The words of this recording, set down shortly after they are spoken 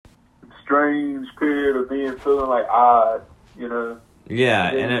strange period of feeling like odd, you know. Yeah,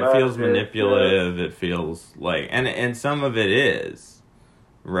 and it feels manipulative. It feels like, and some of it is,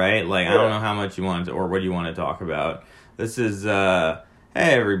 right? Like, I don't know how much you want to, or what you want to talk about. This is, hey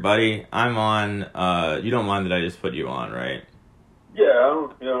everybody, I'm on, you don't mind that I just put you on, right? Yeah, I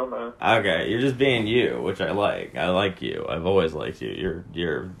don't know. Okay, you're just being you, which I like. I like you. I've always liked you.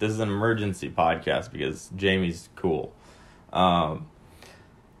 This is an emergency podcast because Jamie's cool.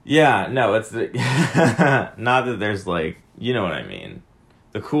 Yeah, no, it's the, not that there's like, you know what I mean.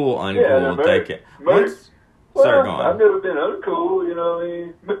 The cool, uncool, sorry, go on. I've never been uncool, you know what I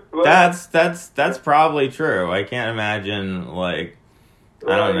mean? That's probably true. I can't imagine, like,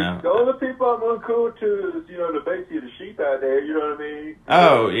 I don't know. The only people I'm uncool to is, you know, basically the sheep out there, you know what I mean?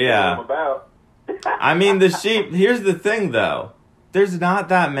 Oh, yeah. I mean, the sheep, here's the thing, though. There's not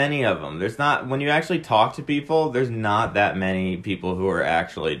that many of them. There's not, when you actually talk to people, there's not that many people who are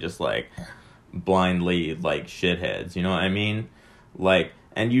actually just, like, blindly, like, shitheads, you know what I mean? Like,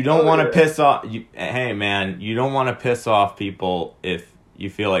 and you don't want to piss off, hey, man, you don't want to piss off people if you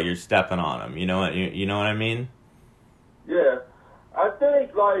feel like you're stepping on them, you know what I mean? Yeah. I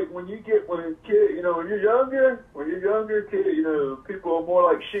think, like, when you're younger, kid, you know, people are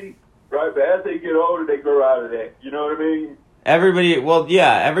more like sheep, right? But as they get older, they grow out of that. You know what I mean?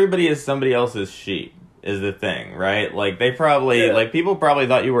 Everybody is somebody else's sheep, is the thing, right? Like, they probably, like, people probably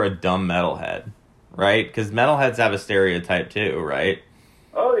thought you were a dumb metalhead, right? Because metalheads have a stereotype, too, right?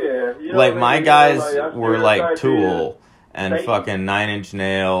 Oh, yeah. You know, like, my guys were, like, Tool and fucking Nine Inch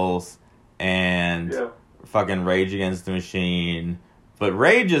Nails and fucking Rage Against the Machine. But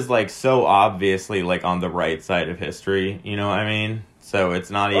Rage is, like, so obviously, like, on the right side of history, you know what I mean? So it's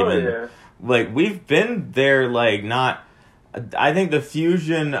not even, like, we've been there, like, not, I think the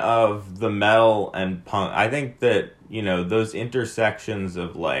fusion of the metal and punk, I think that, you know, those intersections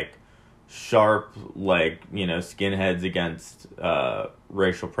of, like, sharp, like, you know, skinheads against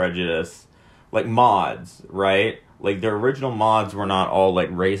racial prejudice, like mods, right? Like, the original mods were not all, like,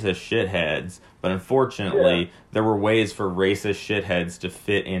 racist shitheads, but unfortunately, there were ways for racist shitheads to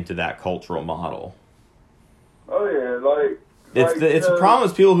fit into that cultural model. Oh, yeah, like... It's a problem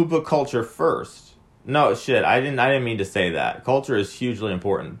with people who put culture first. No, shit, I didn't mean to say that. Culture is hugely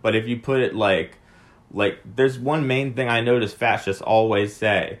important, but if you put it, like, there's one main thing I notice fascists always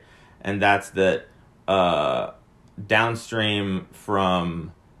say, and that's that, downstream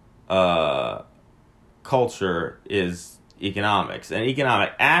from, culture is economics. And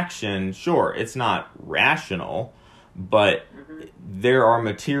economic action, sure, it's not rational, but there are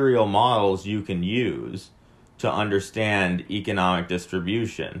material models you can use to understand economic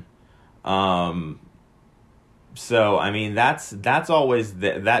distribution. So, I mean, that's always,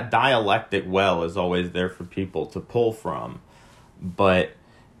 that dialectic well is always there for people to pull from. But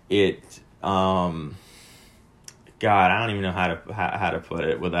it, God, I don't even know how to put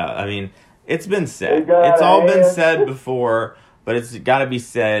it without, I mean, it's been said. It's all been said before, but it's got to be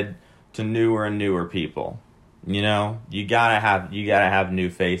said to newer and newer people. You know, you gotta have new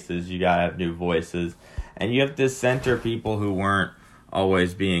faces. You gotta have new voices, and you have to center people who weren't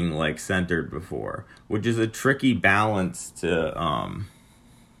always being, like, centered before, which is a tricky balance to.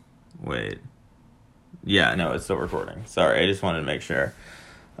 Wait. Yeah, no, it's still recording. Sorry, I just wanted to make sure.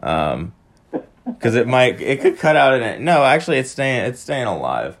 Because it could cut out in it. No, actually, it's staying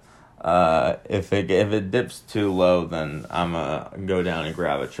alive. If it dips too low, then I'm gonna go down and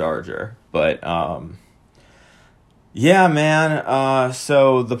grab a charger. But yeah, man.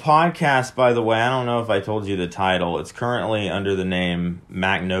 So the podcast, by the way, I don't know if I told you the title. It's currently under the name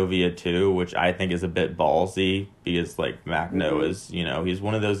Macnovia 2, which I think is a bit ballsy because, like, Macno is, you know, he's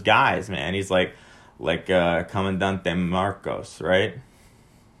one of those guys, man. He's like Comandante Marcos, right?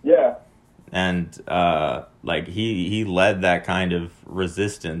 Yeah. And like he led that kind of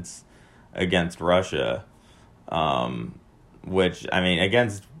resistance against Russia, which, I mean,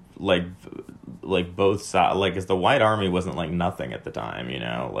 against like both sides, like, as the White Army wasn't, like, nothing at the time, you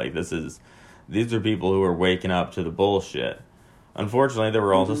know, like, these are people who are waking up to the bullshit. Unfortunately, there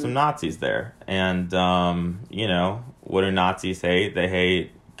were also some Nazis there, and you know, what do Nazis hate? They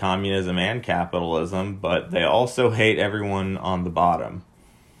hate communism and capitalism, but they also hate everyone on the bottom.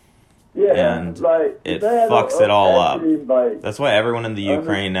 Yeah, and like, it fucks it all up. Like, that's why everyone in the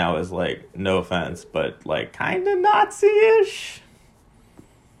Ukraine now is, like, no offense, but, like, kind of Nazi-ish.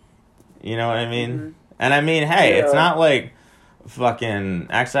 You know what I mean? Mm-hmm. And I mean, hey, it's not like fucking...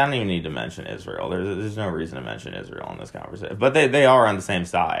 Actually, I don't even need to mention Israel. There's no reason to mention Israel in this conversation. But they are on the same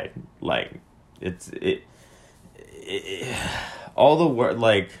side. Like, all the word,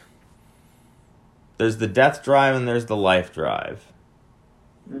 like, there's the death drive and there's the life drive.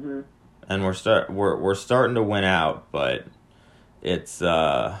 Mm-hmm. and we're starting to win out, but it's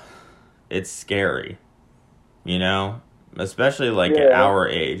scary, you know, especially like at our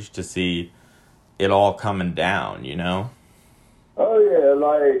age to see it all coming down, you know. Oh yeah,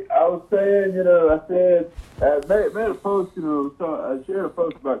 like I was saying, you know, I said I made a post, you know, so I shared a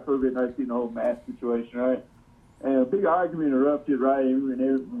post about COVID-19, the whole mask situation, right? And a big argument erupted, right?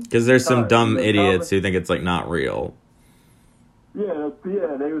 Because there's some dumb idiots who think it's like not real. Yeah,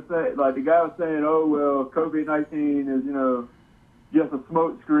 they were saying, like the guy was saying, oh well, COVID-19 is, you know, just a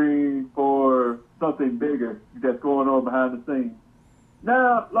smoke screen for something bigger that's going on behind the scenes.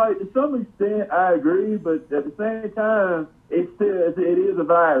 Now, like to some extent, I agree, but at the same time, it is a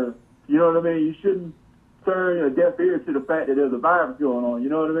virus. You know what I mean? You shouldn't turn a deaf ear to the fact that there's a virus going on. You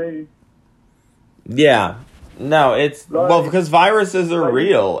know what I mean? Yeah. No, it's like, because viruses are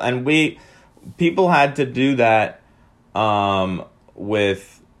real, and people had to do that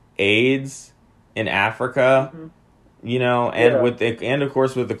with AIDS in Africa, you know, and of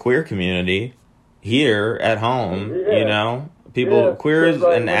course with the queer community here at home, you know, people queers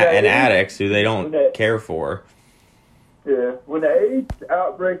and addicts who they don't care for. Yeah, when the AIDS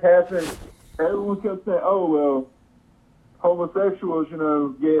outbreak happened, everyone kept saying, "Oh well, homosexuals, you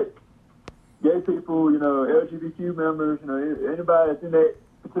know, get gay people, you know, LGBTQ members, you know, anybody that's in that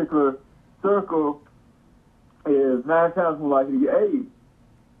particular circle is 9 times more likely to get AIDS,"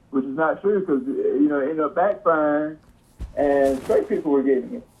 which is not true because, you know, it ended up backfiring, and straight people were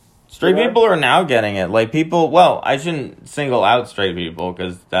getting it. Straight people are now getting it. Like people, well, I shouldn't single out straight people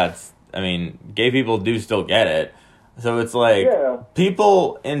because gay people do still get it. So it's like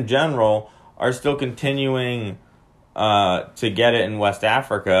people in general are still continuing to get it in West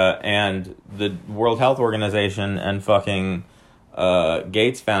Africa, and the World Health Organization and fucking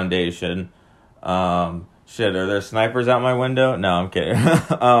Gates Foundation. Shit, are there snipers out my window? No, I'm kidding.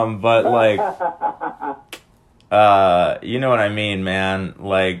 But like, you know what I mean, man.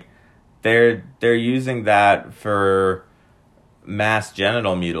 Like, they're using that for mass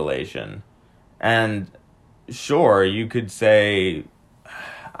genital mutilation, and sure, you could say,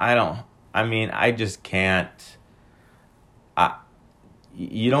 I just can't.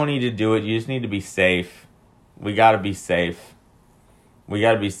 You don't need to do it. You just need to be safe. We got to be safe. We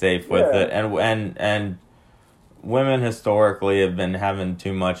got to be safe with it. And women historically have been having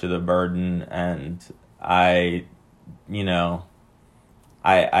too much of the burden, and I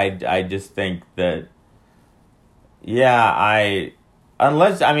just think that,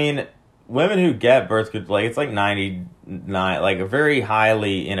 women who get birth control, like, it's like 99, like, very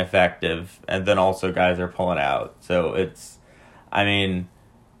highly ineffective, and then also guys are pulling out. So it's, we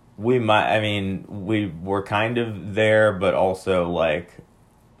were kind of there, but also, like,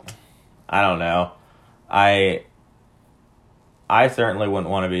 I don't know. I certainly wouldn't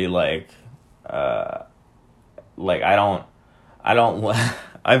want to be like I don't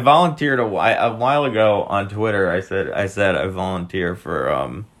I volunteered a while ago on Twitter. I said I volunteer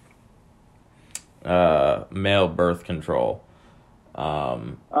for male birth control.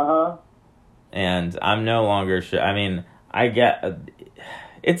 And I'm no longer I get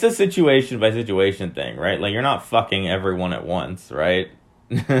it's a situation by situation thing, right? Like, you're not fucking everyone at once, right?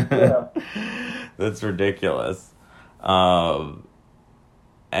 Yeah. That's ridiculous. And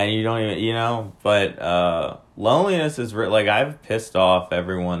you don't even, but loneliness is like, I've pissed off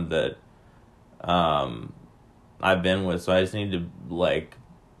everyone that I've been with, so I just need to, like,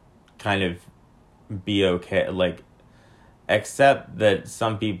 kind of be okay, like, accept that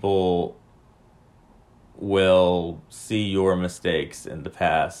some people will see your mistakes in the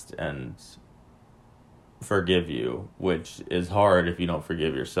past and forgive you, which is hard if you don't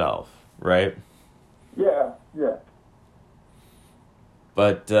forgive yourself, right? Yeah.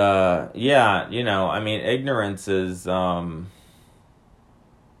 But, ignorance is a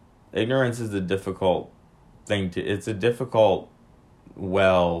difficult thing it's a difficult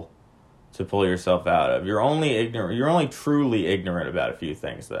well to pull yourself out of. You're only truly ignorant about a few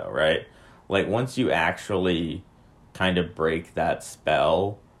things, though, right? Like, once you actually kind of break that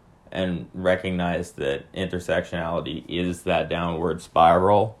spell and recognize that intersectionality is that downward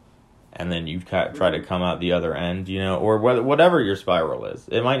spiral, and then you try to come out the other end, or whatever your spiral is.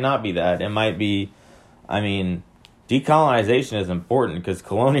 It might not be that. It might be, decolonization is important because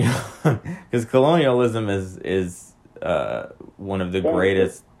colonialism is one of the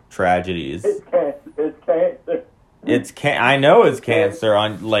greatest tragedies. It's cancer. I know it's cancer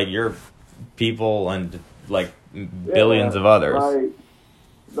on, like, your people and, like, billions of others.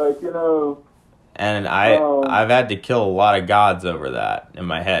 And I've had to kill a lot of gods over that in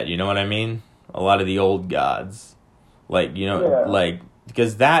my head. You know what I mean? A lot of the old gods. Like, like,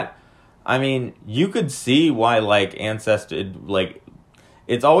 because that I mean, you could see why, like, ancestor, like,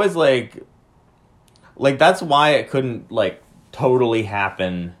 it's always, like, that's why it couldn't, like, totally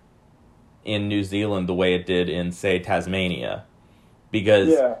happen in New Zealand the way it did in, say, Tasmania.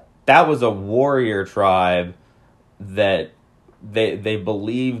 Because that was a warrior tribe that they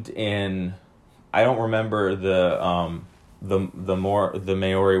believed in, I don't remember the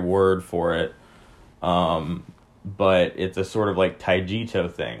Maori word for it, but it's a sort of like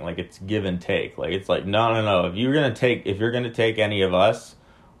taijito thing, like it's give and take. Like it's like no. If you're gonna take any of us,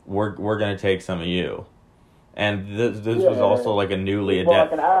 we're gonna take some of you. And this was also like a newly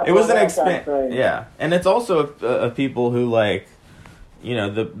adapted. It was an and it's also a people who like, you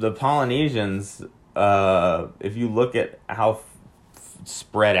know, the Polynesians. If you look at how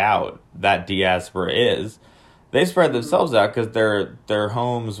spread out that diaspora is, they spread themselves out because their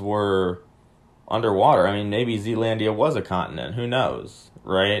homes were underwater. I mean, maybe Zealandia was a continent. Who knows,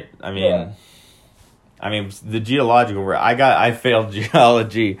 right? I mean, the geological. I failed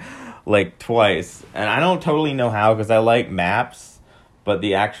geology like twice, and I don't totally know how because I like maps, but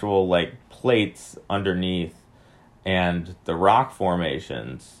the actual like plates underneath and the rock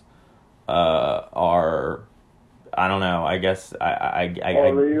formations are, I don't know. I guess are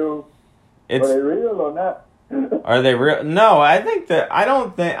real? Are they real or not? Are they real? No, I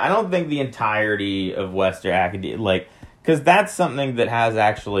don't think the entirety of Western academia, like, because that's something that has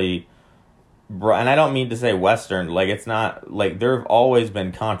actually, and I don't mean to say Western, like, it's not, like, there have always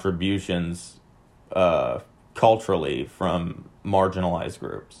been contributions culturally from marginalized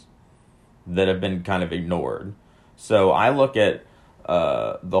groups that have been kind of ignored. So I look at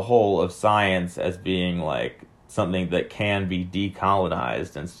the whole of science as being, like, something that can be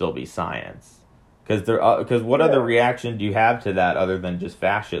decolonized and still be science. Because what other reaction do you have to that other than just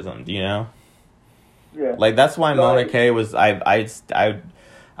fascism? Do you know? Yeah. Like that's why Mauna Kea was I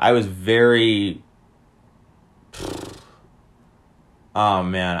was very. Oh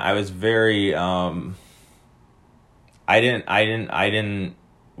man, I was very. I didn't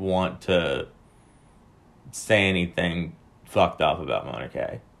want to say anything fucked up about Mauna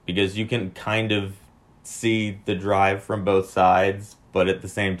Kea because you can kind of see the drive from both sides, but at the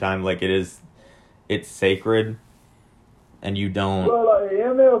same time, like it's sacred, and you don't. Well, like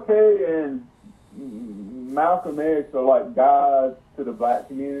MLK and Malcolm X are like gods to the black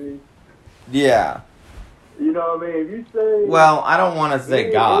community. Yeah. You know what I mean? If you say, well, I don't want to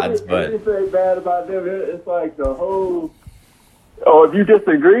say gods, but if you say bad about them, it's like the whole. Or if you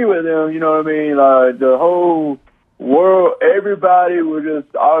disagree with them, you know what I mean? Like the whole world, everybody would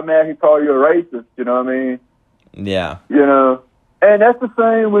just automatically call you a racist. You know what I mean? Yeah. You know, and that's the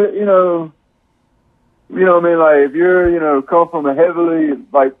same with you know what I mean? Like, if you're, come from a heavily,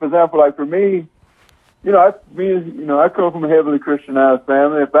 like, for example, like, for me, I come from a heavily Christianized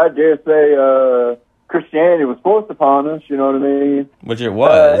family. If I dare say Christianity was forced upon us, you know what I mean? Which it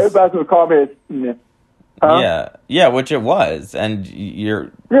was. Everybody's going to call me a... Huh? Yeah, which it was. And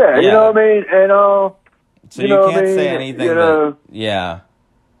you're... Yeah, you know what I mean? And, so you can't say anything yeah.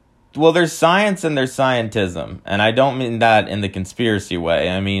 Well, there's science and there's scientism. And I don't mean that in the conspiracy way.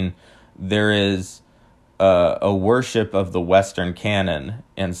 I mean, there is... a worship of the Western canon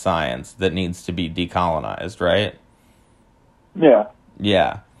in science that needs to be decolonized, right? Yeah.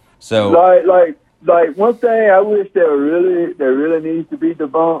 Yeah. So like one thing I wish that really needs to be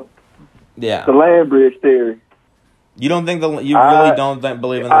debunked. Yeah. The land bridge theory. You don't think really don't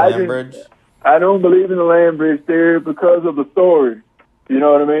believe in the land bridge? I don't believe in the land bridge theory because of the story. You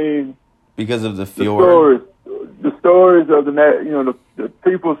know what I mean? Because of the fjord. The stories of the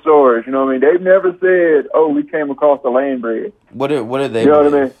people's stories, you know what I mean? They've never said, "Oh, we came across the land bridge." What did they? You know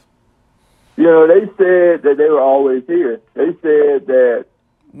what I mean? You know, they said that they were always here. They said that.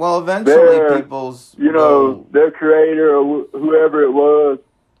 Well, eventually, their creator or whoever it was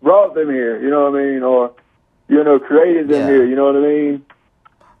brought them here. You know what I mean? Or created them here. You know what I mean?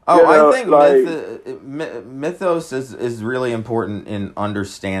 Oh, I think mythos is really important in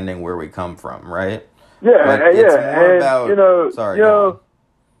understanding where we come from, right? Yeah, but and it's more about,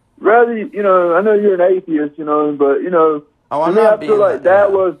 rather, I know you're an atheist, but, I'm not being, I feel like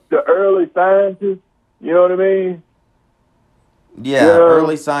that was the early scientists, you know what I mean? Yeah,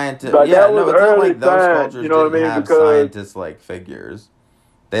 early scientists. Like yeah, no, it's not like those science, cultures didn't have scientist-like figures.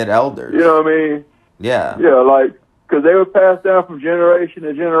 They had elders. You know what I mean? Yeah. Yeah, like, because they were passed down from generation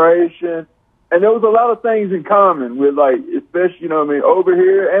to generation. And there was a lot of things in common with, like, especially, over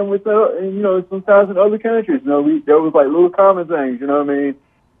here and with, sometimes in other countries. There was, like, little common things, you know what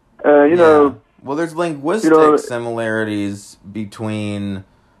I mean? Well, there's linguistic similarities between,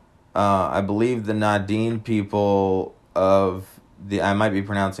 I believe, the Nadine people of I might be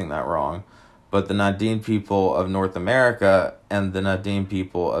pronouncing that wrong, but the Nadine people of North America and the Nadine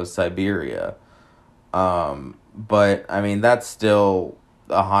people of Siberia. But I mean, that's still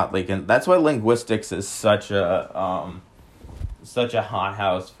a that's why linguistics is such a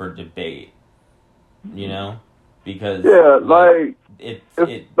hothouse for debate, you know, because it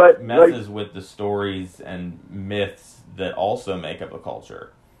messes with the stories and myths that also make up a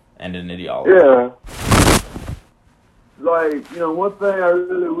culture and an ideology. Yeah. One thing I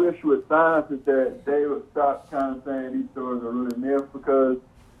really wish with science is that they would stop kind of saying these stories are really myths, because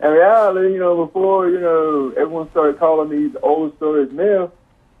in reality, before, everyone started calling these old stories myths,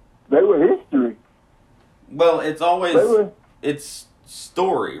 they were history. Well, it's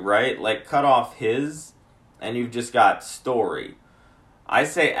story, right? Like, cut off his, and you've just got story. I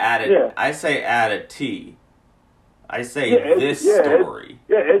say add a T. I say this story.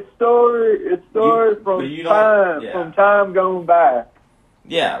 It's story from time gone by.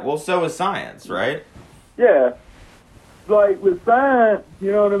 Yeah, well, so is science, right? Yeah. Like, with science,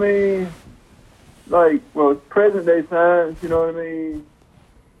 you know what I mean? Like, well, present day science, you know what I mean?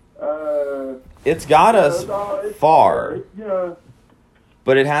 It's got us far.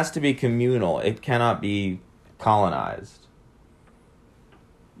 But it has to be communal. It cannot be colonized.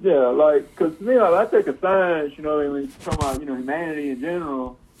 Yeah, because to me, I take a science, when you talk about, humanity in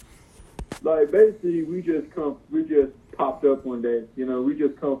general, basically we just popped up one day, we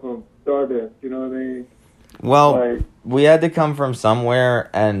just come from stardust, you know what I mean? Well, we had to come from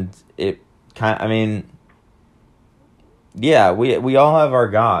somewhere, and it we all have our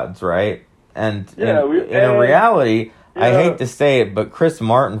gods, right? And in reality, I hate to say it, but Chris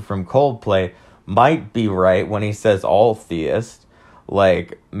Martin from Coldplay might be right when he says all theists.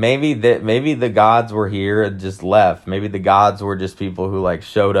 Like, maybe the gods were here and just left. Maybe the gods were just people who,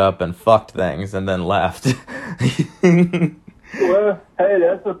 showed up and fucked things and then left. Well, hey,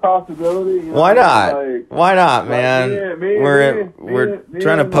 that's a possibility. Why not? Why not, man? We're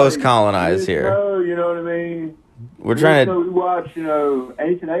trying to post-colonize here. You know what I mean? We're trying to... We watch,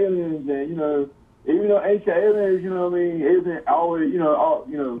 Ancient Aliens, and, even though Ancient Aliens, you know what I mean, isn't always,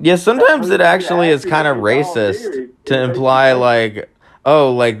 Yeah, sometimes it actually is kind of racist to imply,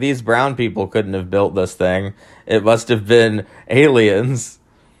 these brown people couldn't have built this thing. It must have been aliens.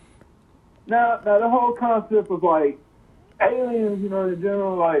 Now the whole concept of, aliens, in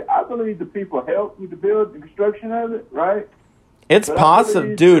general, I believe the people helped with the construction of it, right? It's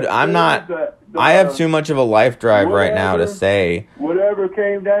possible, dude. I have too much of a life drive right now to say. Whatever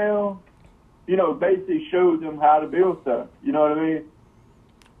came down, basically showed them how to build stuff. You know what I mean?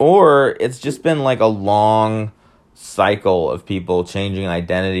 Or it's just been a long cycle of people changing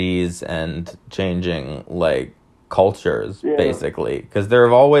identities and changing cultures, basically. Because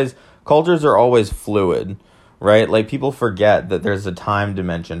cultures are always fluid, right? People forget that there's a time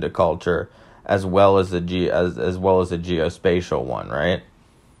dimension to culture as well as a geospatial one, right?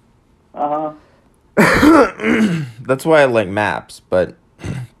 That's why I like maps, but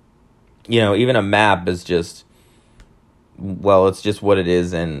even a map is just, it's just what it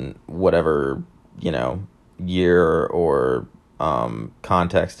is in whatever, year or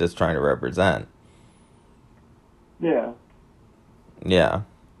context it's trying to represent. Yeah. Yeah.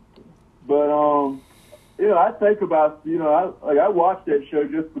 But, I think about, I watch that show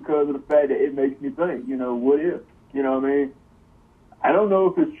just because of the fact that it makes me think, what if? You know what I mean? I don't know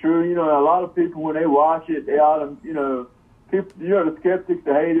if it's true. A lot of people, when they watch it, they people, the skeptics,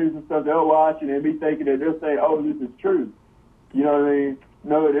 the haters and stuff, they'll watch it and be thinking that they're saying, oh, this is true. You know what I mean?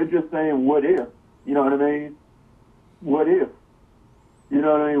 No, they're just saying, what if? You know what I mean? What if? You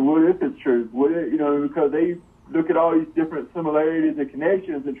know what I mean? What if it's true? What if, because they look at all these different similarities and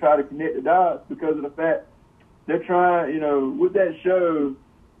connections and try to connect the dots because of the fact they're trying, with that show,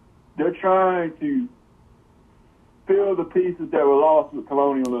 they're trying to fill the pieces that were lost with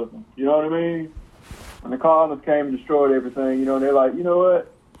colonialism. You know what I mean? When the colonists came and destroyed everything, they're like, you know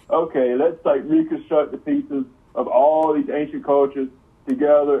what? Okay, let's reconstruct the pieces of all these ancient cultures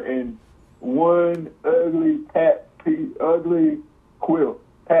together in one ugly patch quilt.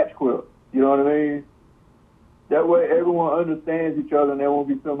 You know what I mean? That way everyone understands each other and there won't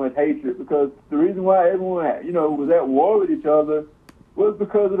be so much hatred, because the reason why everyone, was at war with each other was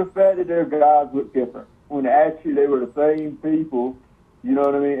because of the fact that their gods looked different. When actually they were the same people, you know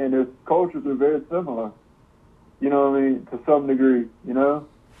what I mean? And their cultures are very similar, you know what I mean, to some degree,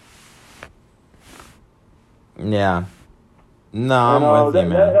 Yeah. No, I'm with you,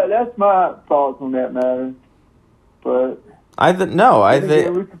 man. That's my thoughts on that matter. But I think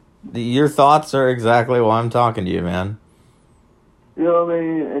your thoughts are exactly why I'm talking to you, man. You know what I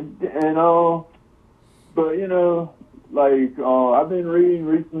mean? And all, but like I've been reading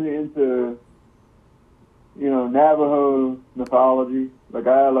recently into, Navajo mythology. Like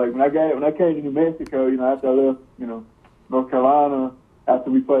when I came to New Mexico, after I left, North Carolina,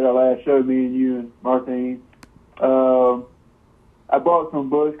 after we played our last show, me and you and Martine, I bought some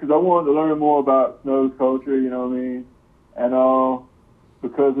books because I wanted to learn more about Snow's culture, you know what I mean? And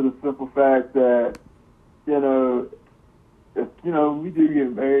because of the simple fact that, if, we do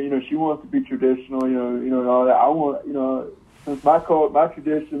get married, she wants to be traditional, and all that. I want, since my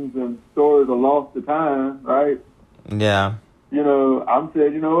traditions and stories are lost to time, right? Yeah. I'm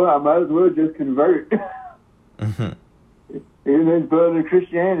saying, I might as well just convert. Even though it's better than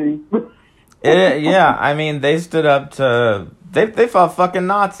Christianity. Yeah, I mean, they stood up to... They fought fucking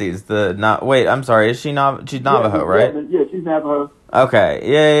Nazis. Wait, I'm sorry. Is she she's Navajo, right? Yeah, she's Navajo. Okay.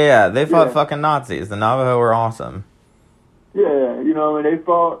 Yeah. They fought fucking Nazis. The Navajo were awesome. Yeah, they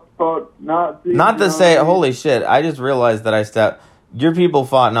fought Nazis. Not to say, holy shit, I just realized that your people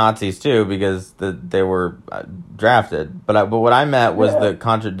fought Nazis too because they were drafted. But what I meant was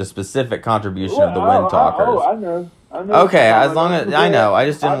the specific contribution of the Windtalkers. I know. Okay, as long as I know, I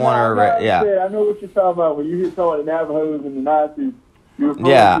just didn't want to. Yeah, I know what you're talking about when you talking about the Navajos and the Nazis. You're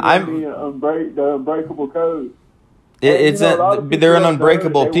the Unbreakable Code. They're an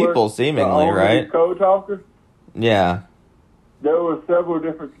unbreakable people, seemingly, right? Code talkers. Yeah. There were several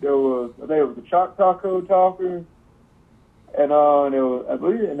different. I think it was the Choctaw Code Talker, and there was, I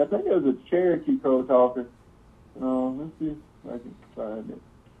think there was a Cherokee Code Talker. Let's see if I can find it.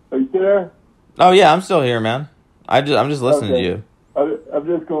 Are you still there? Oh yeah, I'm still here, man. I'm just listening to you. I'm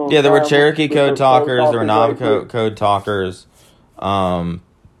just going. Yeah, there were Cherokee Code Talkers. There were Navajo Code Talkers. I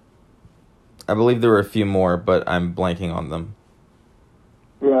believe there were a few more, but I'm blanking on them.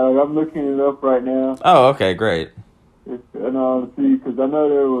 Yeah, I'm looking it up right now. Oh, okay, great. And see, because I know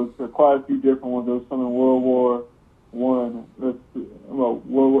there was quite a few different ones. There was some in World War One. Let's see. Well,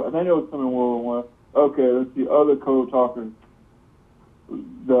 I think there was some in World War One. Okay, let's see. Other Code Talkers.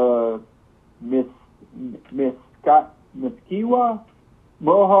 The Muskewa,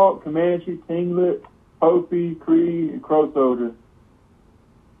 Mohawk, Comanche, Tlingit, Hopi, Cree, and Crow soldiers.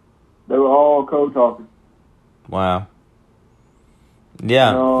 They were all Code Talkers. Wow.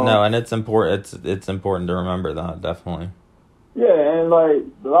 Yeah, no, and it's important. It's important to remember that, definitely. Yeah, and a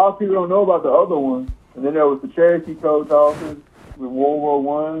lot of people don't know about the other ones. And then there was the Cherokee Code Talkers with World War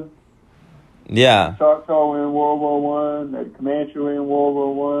One. Yeah. Choctaw were in World War One. The Comanche were in World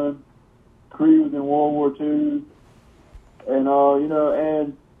War One. Cree was in World War Two. And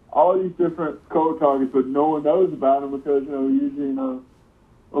and all these different code talkers, but no one knows about them because usually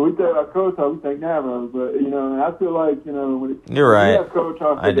when we think about code talk, we think Navajo, but and I feel like when you're right. We have code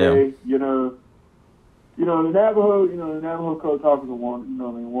talk today, the Navajo code talkers are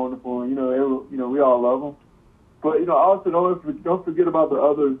wonderful, and we all love them. But also don't forget about the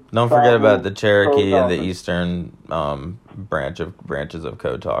other. Don't forget about the Cherokee and the eastern branches of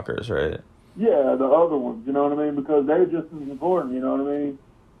code talkers, right? Yeah, the other ones, you know what I mean? Because they're just as important, you know what I mean?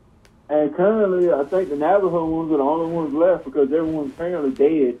 And currently, I think the Navajo ones are the only ones left because everyone's apparently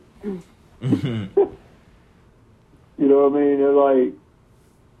dead. You know what I mean? They're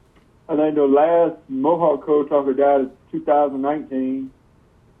I think the last Mohawk Code Talker died in 2019.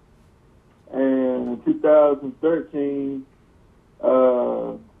 And in 2013,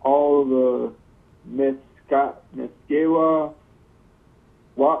 all the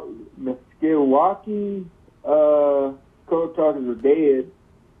Meskwaki Code Talkers are dead.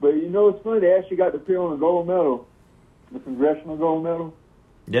 But it's funny, they actually got to appear on the gold medal, the Congressional Gold Medal.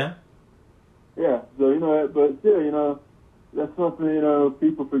 Yeah. Yeah, so, but still, that's something,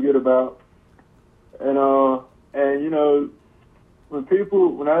 people forget about. And when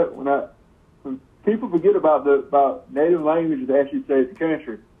people forget about native languages, they actually say the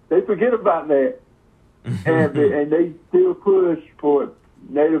country. They forget about that. and they still push for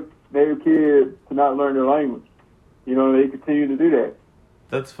native kids to not learn their language. They continue to do that.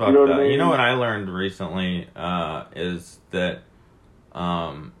 That's fucked up. You know what I learned recently is that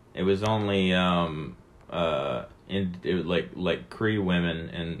it was only like Cree women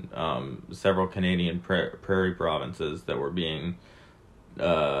in several Canadian prairie provinces that were being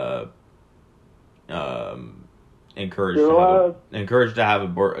encouraged to have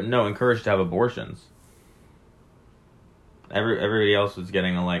abortions. Everybody else was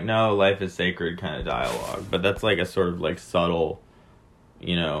getting a no, life is sacred kind of dialogue, but that's a sort of subtle,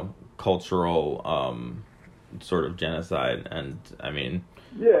 cultural sort of genocide. And I mean,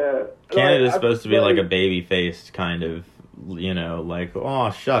 yeah, Canada's supposed to be a baby-faced kind of,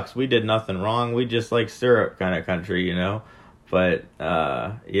 oh shucks, we did nothing wrong, we just like syrup kind of country, but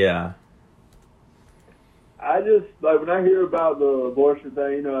yeah. I just, like, when I hear about the abortion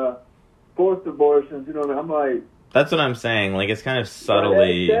thing, you know, forced abortions, you know what I mean? I'm like... That's what I'm saying. Like, it's kind of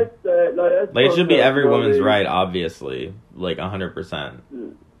subtly... Like, it should be every woman's right, obviously. Like, 100%.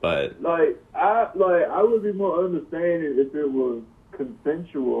 But... Like, I would be more understanding if it was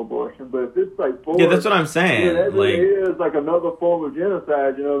consensual abortion, but if it's, like, forced... Yeah, that's what I'm saying. You know, that really is, like, another form of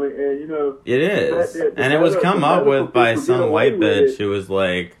genocide, you know what I mean? And, you know... It is. And it was come up with by some white bitch who was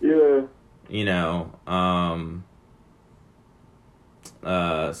like... Yeah. You know, some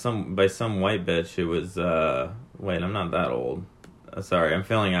white bitch who was, wait, I'm not that old. Sorry, I'm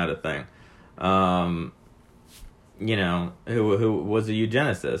filling out a thing. You know, who was a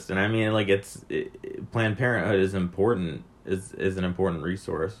eugenicist. And I mean, like, Planned Parenthood is important, is an important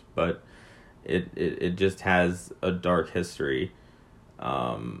resource, but it just has a dark history.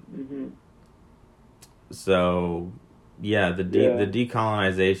 So, yeah, the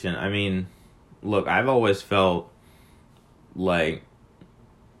decolonization, I mean... Look, I've always felt like,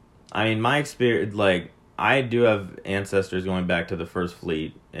 I mean, my experience, like, I do have ancestors going back to the First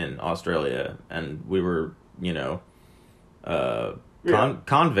Fleet in Australia, and we were, you know,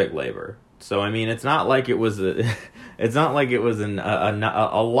 convict labor. So, I mean, it's not like it was a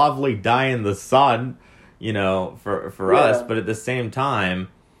lovely die in the sun, you know, for us, but at the same time,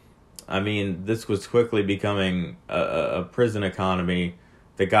 I mean, this was quickly becoming a prison economy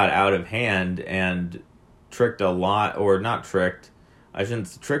that got out of hand and tricked a lot, or not tricked.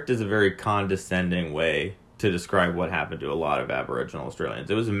 Tricked is a very condescending way to describe what happened to a lot of Aboriginal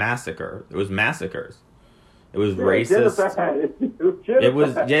Australians. It was a massacre. It was massacres. It was racist. It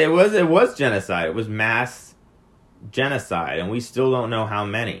was genocide. It was mass genocide, and we still don't know how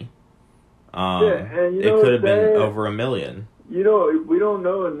many. It could have been over 1 million. You know, we don't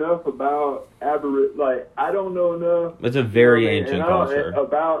know enough about Aboriginal. Like, I don't know enough. It's a very ancient culture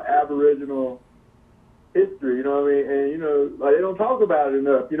about Aboriginal history. You know what I mean? And you know, like, they don't talk about it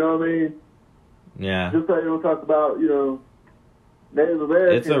enough. You know what I mean? Yeah. Just like they don't talk about, you know, Native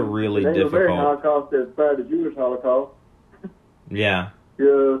American. It's a really Native difficult American Holocaust that inspired the Jewish Holocaust. Yeah.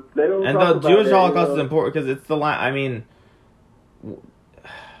 Yeah. They don't. And talk the about Jewish that, Holocaust you know? is important because it's the line. I mean.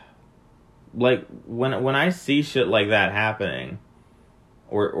 Like, when I see shit like that happening,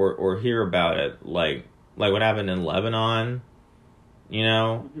 or hear about it, like what happened in Lebanon, you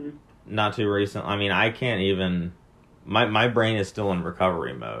know, not too recent. I mean, I can't even. My brain is still in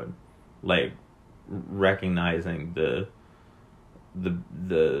recovery mode, like recognizing the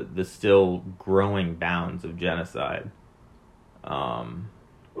still growing bounds of genocide.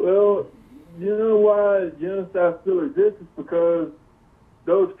 Well, you know why genocide still exists is because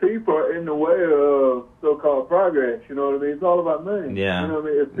those people are in the way of so-called progress, you know what I mean? It's all about money. Yeah. You know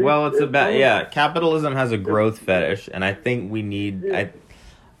what I mean? Well, capitalism has a growth fetish, and I think we need... Yeah.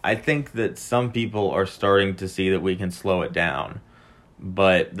 I think that some people are starting to see that we can slow it down.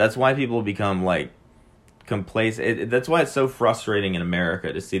 But that's why people become, like, complacent. That's why it's so frustrating in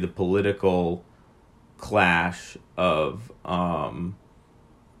America to see the political clash of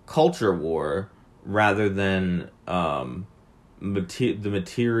culture war rather than... the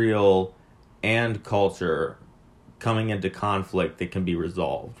material and culture coming into conflict that can be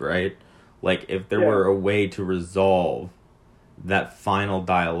resolved, right? Like, if there were a way to resolve that final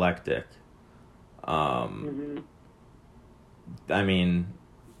dialectic, I mean,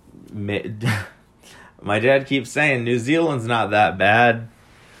 my dad keeps saying New Zealand's not that bad.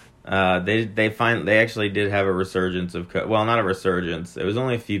 They actually did have a resurgence of well, not a resurgence. It was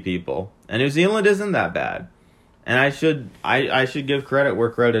only a few people, and New Zealand isn't that bad. And I should give credit where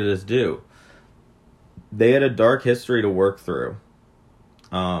credit is due. They had a dark history to work through.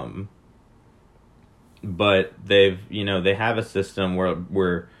 But they have a system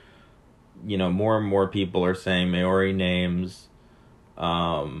where you know, more and more people are saying Maori names.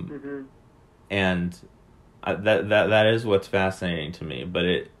 And that is what's fascinating to me, but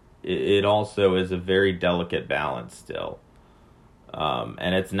it also is a very delicate balance still.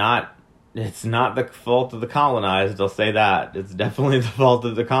 And it's not the fault of the colonized, I'll say that. It's definitely the fault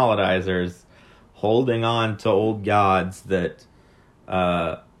of the colonizers holding on to old gods that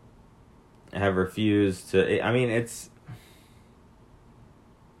have refused to... I mean, it's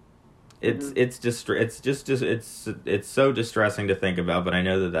so distressing to think about, but I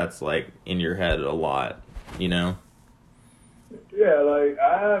know that that's, like, in your head a lot, you know? Yeah, like,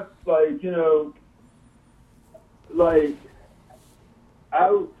 I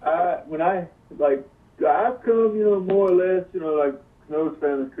I've come, you know, more or less, you know, like, Know's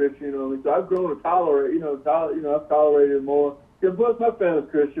family's Christian, you know, so I've grown to tolerate, I've tolerated more. Because plus my family's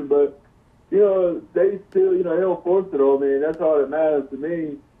Christian, but, you know, they still, you know, they don't force it on me, and that's all that matters to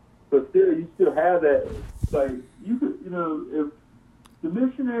me. But still, you still have that like, you could, you know, if the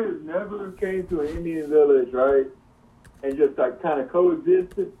missionaries never came to an Indian village, right, and just, like, kind of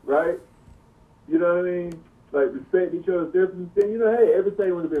coexisted, right, you know what I mean? Like, respect each other's differences, then, you know, hey,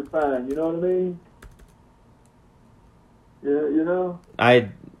 everything would have been fine, you know what I mean? Yeah, you know? I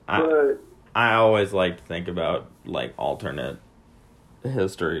always like to think about, like, alternate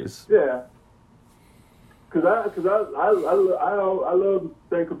histories. Yeah. Cause I love to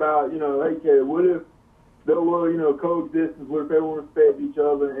think about, you know, okay, what if there were, you know, coexistence, what if everyone respected each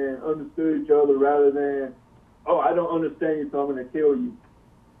other and understood each other rather than, oh, I don't understand you, so I'm going to kill you.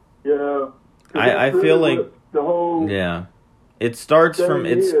 You know? I feel like the whole it starts from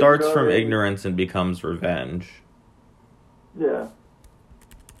ignorance and becomes revenge. Yeah.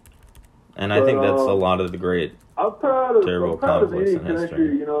 And I think that's a lot of the great terrible conflicts in history.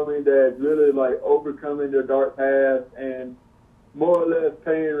 Country, you know what I mean, that's really like overcoming their dark past and more or less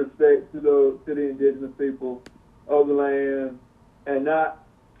paying respect to the indigenous people of the land and not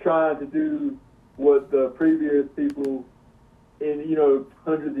trying to do what the previous people in, you know,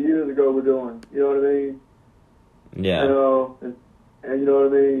 hundreds of years ago were doing. You know what I mean? Yeah. You know, and you know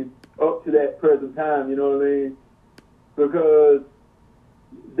what I mean? Up to that present time, you know what I mean? Because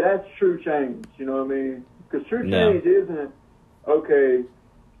that's true change, you know what I mean? Because true change isn't, okay,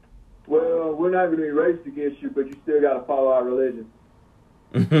 well, we're not going to be racist against you, but you still got to follow our religion.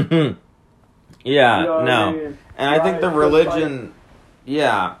 Yeah, you know no. I mean? And I think the religion,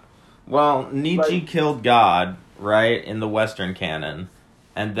 well, Nietzsche killed God, right, in the Western canon.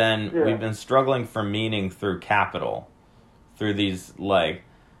 And then we've been struggling for meaning through capital. Through these, like,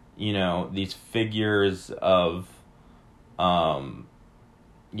 you know, these figures of,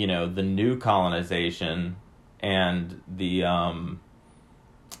 you know, the new colonization and the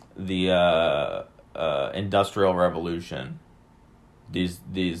Industrial Revolution.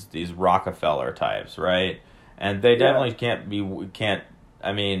 These Rockefeller types, right? And they definitely can't.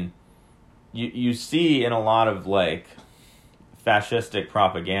 I mean, you see in a lot of like fascistic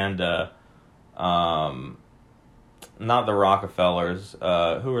propaganda, not the Rockefellers.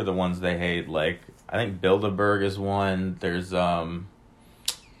 Who are the ones they hate? Like, I think Bilderberg is one. There's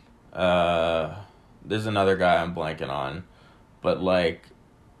another guy I'm blanking on, but like,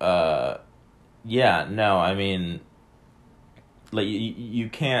 I mean, like you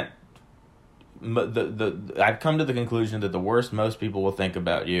can't. I've come to the conclusion that the worst most people will think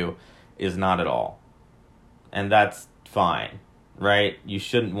about you is not at all, and that's fine, right? You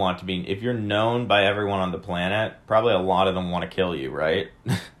shouldn't want to be. If you're known by everyone on the planet, probably a lot of them want to kill you, right?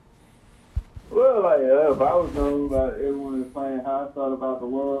 Well, like, if I was known by everyone in the planet, how I thought about the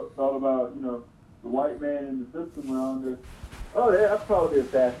world, thought about, you know, the white man in the system around us, I'd probably be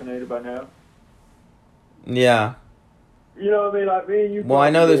assassinated by now. Yeah. You know what I mean? Like, me and you. Well, I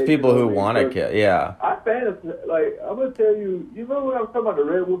know there's people who want to kill. Yeah. I fantasize. Like, I'm gonna tell you. You remember when I was talking about the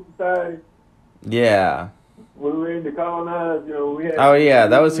Red Wolf Society? Yeah. When we were in the colonized, you know, we had. Oh yeah,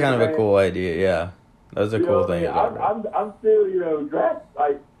 that was kind of a cool idea. Yeah, that was a cool thing. I'm still, you know,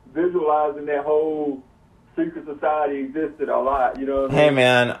 visualizing that whole secret society existed a lot. You know what I mean? Hey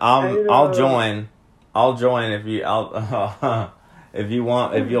man, I'll join. I'll join if you. If you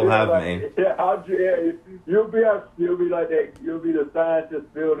want, if you'll have me. Yeah, you'll be like that. You'll be the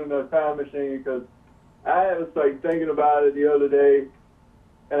scientist building a time machine, because I was like thinking about it the other day,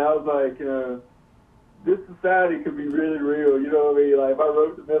 and I was like, you know, this society could be really real. You know what I mean? Like, if I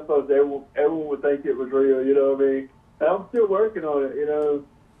wrote the mythos, everyone would think it was real. You know what I mean? And I'm still working on it. You know.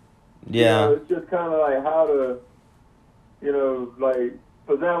 Yeah. You know, it's just kind of like how to, you know, like,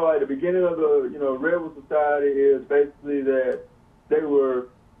 for example, like the beginning of the, you know, Red Wolf Society is basically that they were,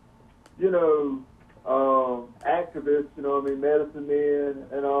 you know, activists, you know what I mean, medicine men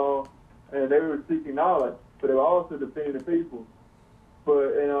and all, and they were seeking knowledge, but they were also defending the people.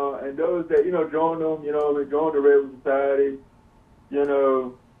 But, you know, and those that, you know, joined them, you know, joined the Red Wolf Society, you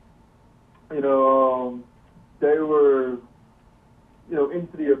know, they were, you know,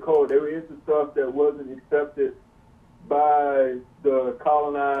 into the occult. They were into stuff that wasn't accepted by the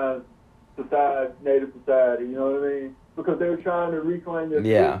colonized society, native society, you know what I mean? Because they were trying to reclaim their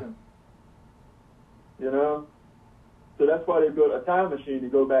tradition. You know? So that's why they built a time machine to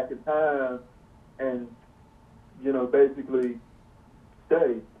go back in time and, you know, basically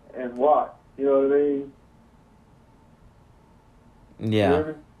stay and watch. You know what I mean? Yeah. You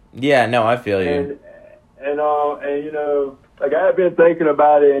know? Yeah, no, I feel you. And you know, like, I had been thinking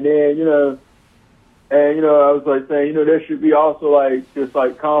about it, and then, you know, I was like saying, you know, there should be also like just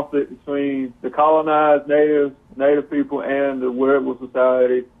like conflict between the colonized native people and the Red Wolf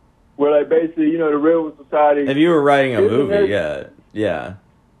Society, where like basically, you know, the Red Wolf Society. If you were writing a movie, yeah.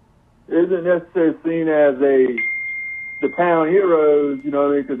 isn't necessarily seen as the town heroes, you know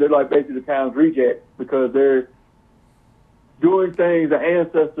what I mean? Because they're like basically the town's rejects because they're doing things the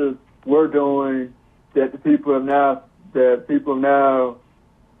ancestors were doing that people have now,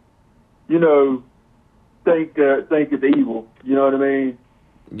 you know, think it's evil. You know what I mean?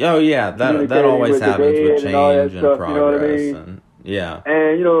 Oh yeah, that always happens with change and stuff, progress, you know what I mean? And yeah.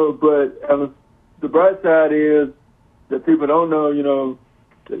 And you know, but the bright side is that people don't know. You know,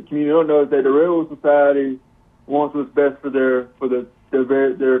 the community don't know that the Rebel Society wants what's best for their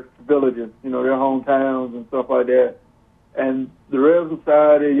villages. You know, their hometowns and stuff like that. And the Rebel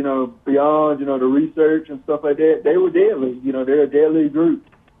Society, you know, beyond, you know, the research and stuff like that, they were deadly. You know, they're a deadly group.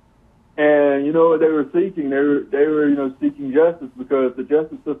 And you know what they were seeking? They were, you know, seeking justice because the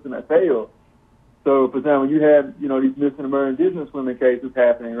justice system had failed. So, for example, you have, you know, these missing and murdered Indigenous women cases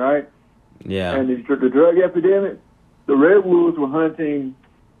happening, right? Yeah. And the drug epidemic, the Redwoods were hunting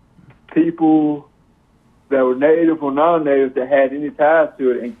people that were native or non-native that had any ties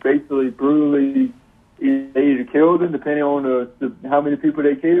to it and basically brutally they either killed them, depending on how many people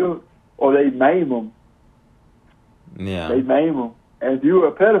they killed, or they maim them. Yeah. They maim them. And if you were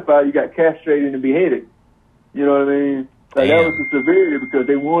a pedophile, you got castrated and beheaded. You know what I mean? Like that was the severity because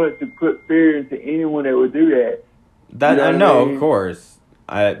they wanted to put fear into anyone that would do that. That, you know no, I mean? Of course.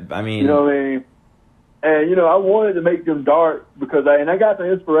 I mean... You know what I mean? And, you know, I wanted to make them dark because I got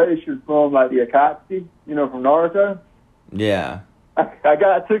the inspiration from, like, the Akatsuki, you know, from Naruto. Yeah.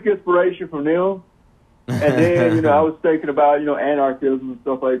 I took inspiration from them. And then, you know, I was thinking about, you know, anarchism and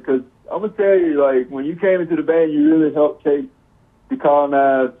stuff like that. Because I'm going to tell you, like, when you came into the band, you really helped take the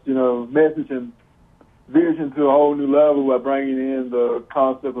colonized, you know, message and vision to a whole new level by bringing in the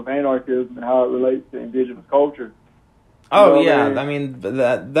concept of anarchism and how it relates to indigenous culture. Oh yeah, I mean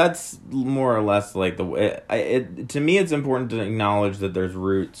that's more or less like the way. To me, it's important to acknowledge that there's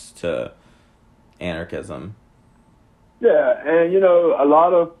roots to anarchism. Yeah, and you know, a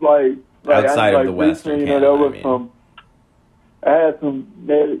lot of like outside of the Western canon, there was I had some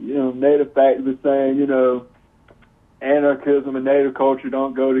native activists saying, you know, anarchism and native culture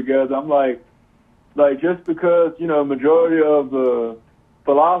don't go together. I'm like just because, you know, majority of the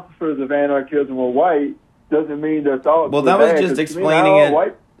philosophers of anarchism were white doesn't mean their thoughts. Well, that was just explaining it.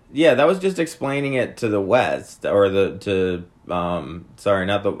 White. Yeah, that was just explaining it to the West, or the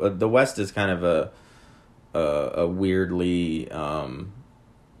West is kind of a weirdly,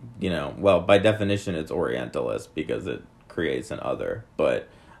 you know, well, by definition it's Orientalist because it creates an other, but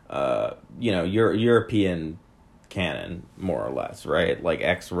you know, European canon more or less, right? Like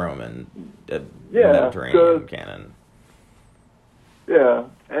ex-Roman Mediterranean canon. Yeah,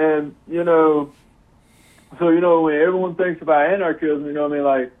 and you know. So, you know, when everyone thinks about anarchism, you know what I mean,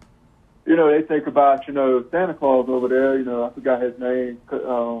 like, you know, they think about, you know, Santa Claus over there, you know, I forgot his name,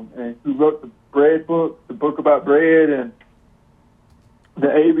 and who wrote the bread book, the book about bread and the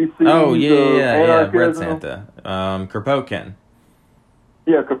ABCs of Bread Santa. Kropotkin.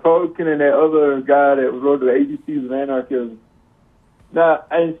 Yeah, Kropotkin and that other guy that wrote the ABCs of Anarchism. Now,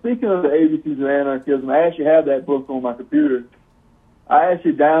 and speaking of the ABCs of Anarchism, I actually have that book on my computer. I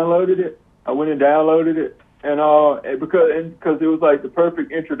actually downloaded it. I went and downloaded it, and because it was like the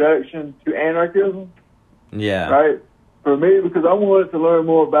perfect introduction to anarchism. Yeah. Right. For me, because I wanted to learn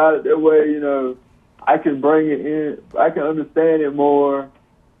more about it. That way, you know, I can bring it in. I can understand it more,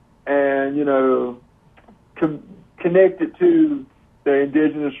 and you know, connect it to the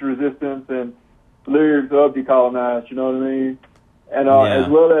indigenous resistance and lyrics of decolonized. You know what I mean? And as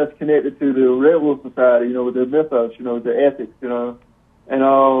well as connected to the Rebel Society. You know, with their mythos. You know, with their ethics. You know, and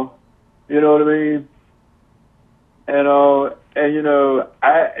you know what I mean? And you know,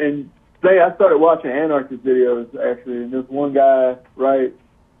 I started watching anarchist videos actually, and this one guy, right?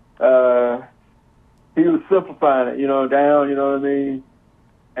 He was simplifying it, you know, down, you know what I mean?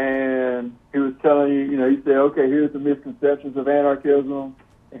 And he was telling you, you know, he said, okay, here's the misconceptions of anarchism,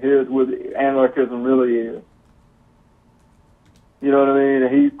 and here's what anarchism really is. You know what I mean?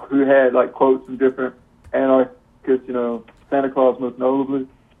 And he had like quotes from different anarchists, you know, Santa Claus most notably.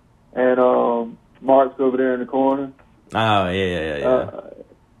 And Mark's over there in the corner. Oh, yeah.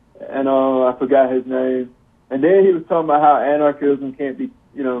 And I forgot his name. And then he was talking about how anarchism can't be,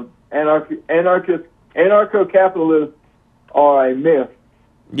 you know, anarcho-capitalists are a myth.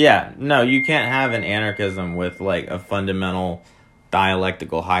 Yeah, no, you can't have an anarchism with, like, a fundamental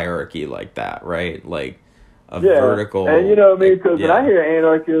dialectical hierarchy like that, right? Like, vertical... And, you know what I mean? Because when I hear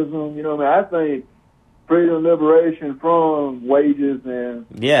anarchism, you know what I mean? I think freedom, liberation from wages and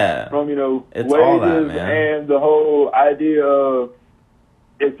from, you know, it's wages all that, man. And the whole idea of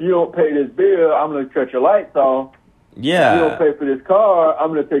if you don't pay this bill, I'm going to cut your lights off. Yeah. If you don't pay for this car,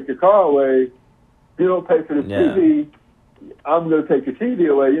 I'm going to take your car away. If you don't pay for this TV, I'm going to take your TV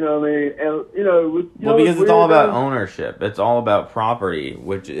away. You know what I mean? And because it's all about ownership. It's all about property,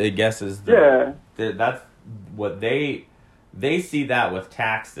 which I guess is that's what they see that with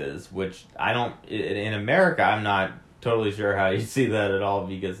taxes, which I don't. In America, I'm not totally sure how you see that at all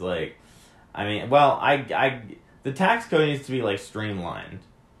because, like, I mean, well, the tax code needs to be like streamlined,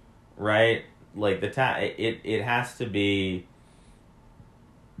 right? Like it has to be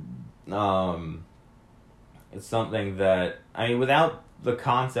it's something that, I mean, without the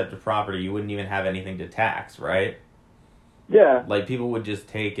concept of property, you wouldn't even have anything to tax, right? Yeah. Like, people would just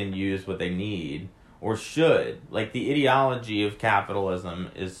take and use what they need, or should. Like, the ideology of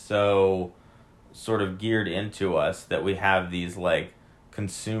capitalism is so sort of geared into us that we have these, like,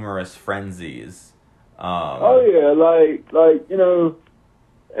 consumerist frenzies. And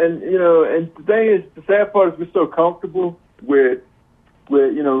the thing is, the sad part is we're so comfortable with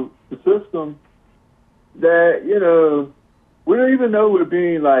the system that, we don't even know we're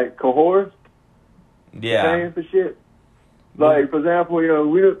being, like, coerced. Yeah. Paying for shit. Like, for example, we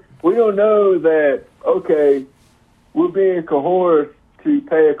don't know that, okay, we're being coerced to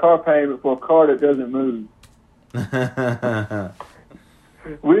pay a car payment for a car that doesn't move.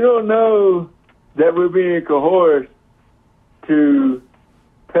 We don't know that we're being coerced to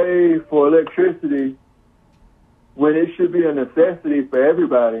pay for electricity when it should be a necessity for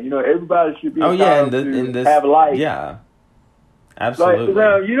everybody. Everybody should be entitled to have light. Yeah, absolutely. Like,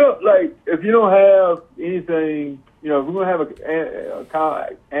 now, if you don't have anything, if we're going to have a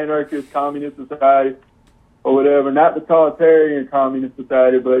anarchist communist society or whatever, not the totalitarian communist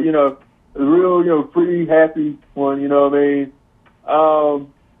society, but, a real, free, happy one, you know what I mean?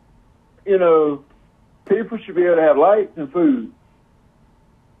 People should be able to have lights and food.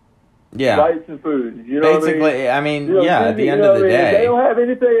 Yeah. Lights and food. You know basically, what I mean? At the end of the day. They don't have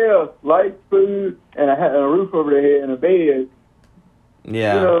anything else. Lights, food, and a roof over their head and a bed.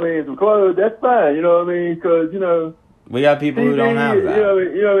 Yeah. You know what I mean? Some clothes, that's fine. You know what I mean? Because, we got people who don't have that.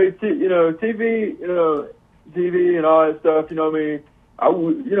 TV and all that stuff, you know what I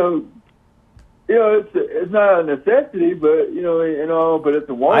mean? It's not a necessity, but but it's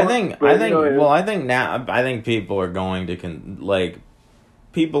a want. I think people are going to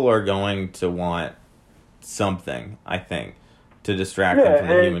people are going to want something, I think, to distract them from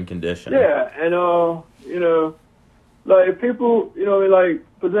the human condition. Yeah, and like people, like,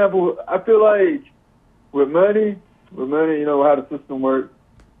 for example, I feel like with money, how the system works,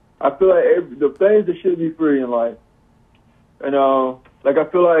 I feel like the things that should be free in life, like, I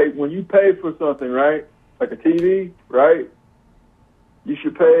feel like when you pay for something, right, like a TV, right, you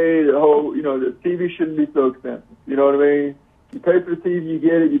should pay the whole, the TV shouldn't be so expensive, you know what I mean? You pay for the TV, you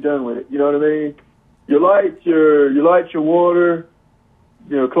get it, you're done with it, you know what I mean? Your lights, your water,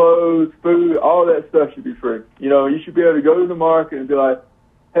 clothes, food, all that stuff should be free. You should be able to go to the market and be like,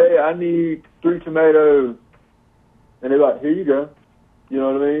 hey, I need 3 tomatoes. And they're like, here you go. You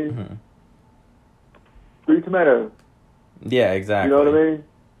know what I mean? Mm-hmm. 3 tomatoes. Yeah, exactly. You know what I mean?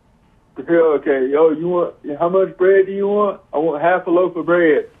 Okay, you want, how much bread do you want? I want half a loaf of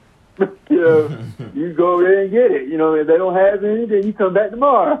bread. You go over there and get it. If they don't have any, then you come back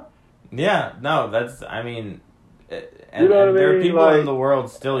tomorrow. Yeah, no, that's, I mean, and I there are mean? people in the world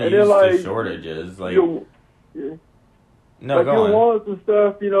still used to shortages. Like, go on. Your wants and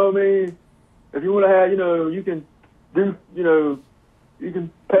stuff, you know what I mean? If you want to have, you can do, you can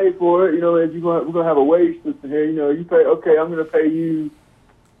pay for it. If we're gonna have a wage system here. You pay. Okay, I'm gonna pay you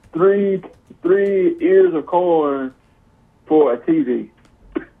 3 ears of corn for a TV.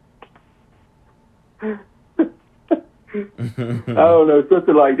 I don't know,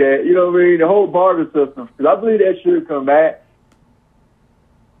 something like that. You know what I mean? The whole barter system. Because I believe that should come back.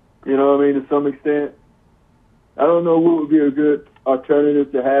 You know what I mean? To some extent. I don't know what would be a good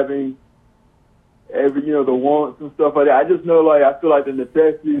alternative to having the wants and stuff like that. I just know, like, I feel like the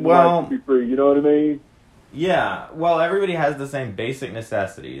necessities should be free. You know what I mean? Yeah. Well, everybody has the same basic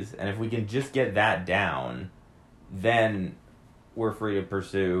necessities, and if we can just get that down, then we're free to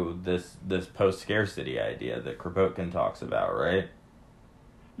pursue this post-scarcity idea that Kropotkin talks about, right?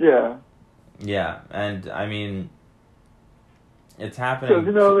 Yeah. Yeah, and I mean, it's happening. Because,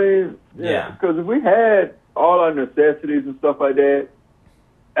 you know what I mean? Yeah. Because if we had all our necessities and stuff like that,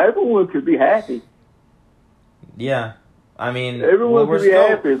 everyone could be happy. Yeah. I mean, everyone could be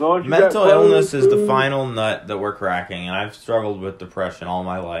happy as long as you mental got illness is food. the final nut that we're cracking, and I've struggled with depression all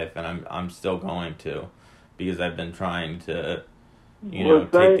my life, and I'm still going to, because I've been trying to,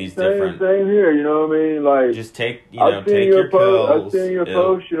 take these different. Same here, you know what I mean? Like, just take, take your pills. I've seen your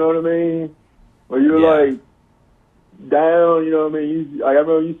post, you know what I mean? Where you're like, down, you know what I mean? Like, I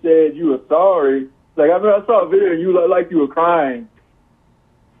remember you said you were sorry. Like, I remember I saw a video and you looked like you were crying.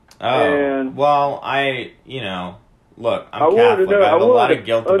 Oh, and well, look, I'm Catholic. I have a lot of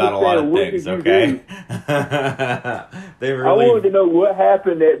guilt about a lot of things, okay? They really... I wanted to know what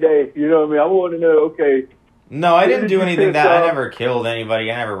happened that day, you know what I mean? I wanted to know, okay... No, I didn't do anything I never killed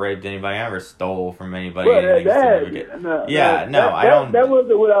anybody. I never raped anybody. I never stole from anybody. Well, I don't... That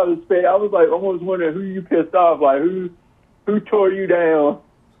wasn't what I was expecting. I was, like, almost wondering who you pissed off. Like, who tore you down?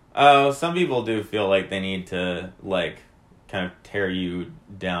 Oh, some people do feel like they need to, like, kind of tear you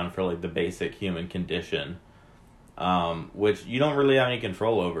down for, like, the basic human condition. Which you don't really have any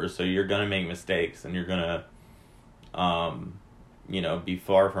control over, so you're gonna make mistakes, and you're gonna, be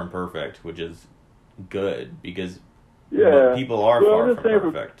far from perfect, which is good, because people are far from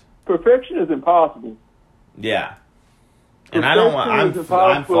perfect. Perfection is impossible. Yeah. And I'm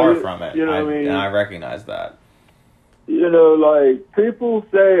far from it, what I mean? And I recognize that. You know, like, people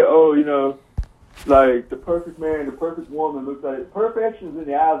say, like, the perfect man, the perfect woman looks like... Perfection is in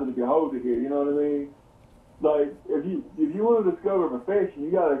the eyes of the beholder here, you know what I mean? Like, if you want to discover perfection,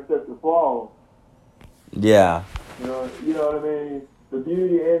 you gotta accept the flaws. Yeah. You know what I mean? The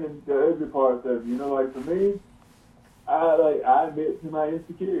beauty and the ugly parts of it. You know, like, for me, I admit to my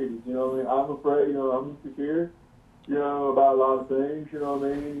insecurities. You know what I mean? I'm afraid. I'm insecure. About a lot of things. You know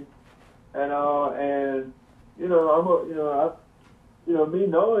what I mean? And me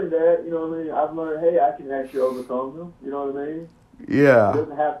knowing that. You know what I mean? I've learned, hey, I can actually overcome them. You know what I mean? Yeah. It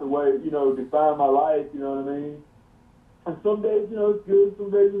doesn't have to wait, define my life, you know what I mean? And some days, it's good, some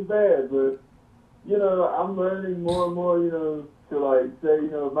days it's bad, but, I'm learning more and more, to, like, say,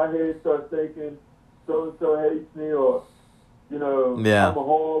 if my head starts thinking so-and-so hates me, or, I'm a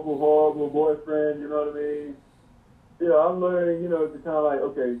horrible, horrible boyfriend, you know what I mean? I'm learning, to kind of like,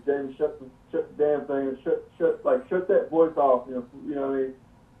 okay, James, shut the damn thing, shut that voice off, you know what I mean?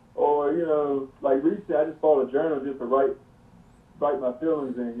 Or, like, recently I just bought a journal just to write my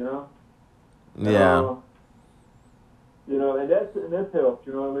feelings in, Yeah. And that's helped,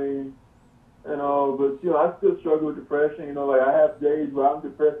 you know what I mean? But I still struggle with depression. Like, I have days where I'm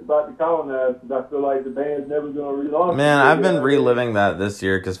depressed about the colonize because I feel like the band's never gonna relaunch. Man, I've been reliving that this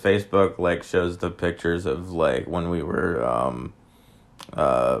year because Facebook like shows the pictures of like when we were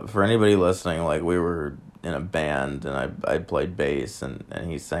for anybody listening, like we were in a band and I played bass and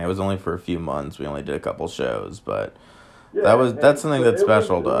he's saying it was only for a few months. We only did a couple shows, but that's something that's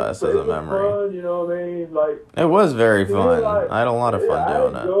special to us as a memory. Fun, you know what I mean? Like, it was very fun. I had a lot of fun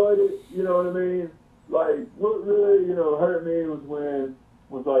doing it. I enjoyed it. You know what I mean? Like, what really, hurt me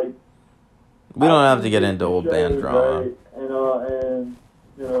was like. We don't have to get into old band drama. Right? And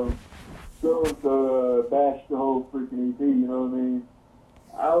so bash the whole freaking EP. You know what I mean?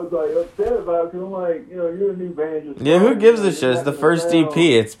 I was like upset about it because I'm like, you're a new band. Yeah, who gives a shit? It's the first EP.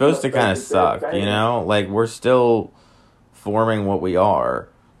 It's supposed to kind of suck, Like, we're still forming what we are.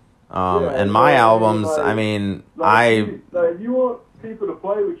 And my albums, I mean, if you want people to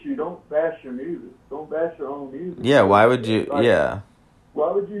play with you, don't bash your music. Don't bash your own music. Yeah, why would you,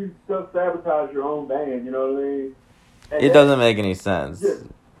 Why would you self-sabotage your own band, you know what I mean? And it doesn't make any sense.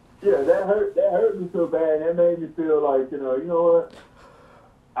 Yeah, that hurt me so bad. That made me feel like, you know what?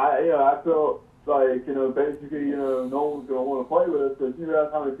 I felt like, basically, no one's going to want to play with us because you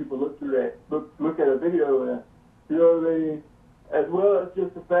realize how many people look through that, look at a video and, you know what I mean? As well as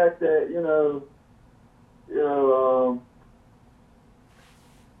just the fact that,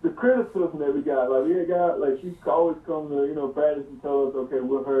 the criticism that we got, like, she always come to, practice and tell us, okay,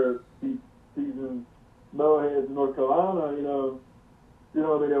 we're her seasoned metalheads in North Carolina, you know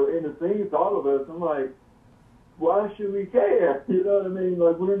what I mean, they were in the scene to all of us. I'm like, why should we care? You know what I mean?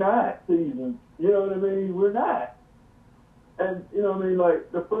 Like, we're not seasoned. You know what I mean? We're not. And, you know what I mean?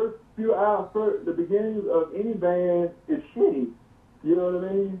 Like, the first few hours, the beginning of any band is shitty. You know what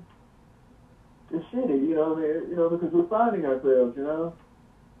I mean? It's shitty, you know what I mean? Because we're finding ourselves,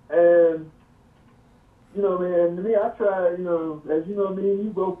 And, and to me, I try, as me and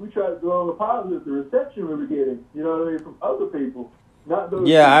you both, we try to go on the positive, the reception we were getting, you know what I mean, from other people. Not those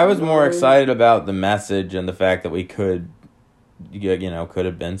people, I was more excited about the message and the fact that we could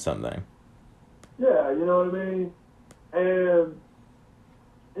have been something. Yeah, you know what I mean? And,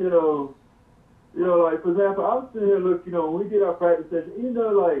 like, for example, I was sitting here, look, when we get our practice session,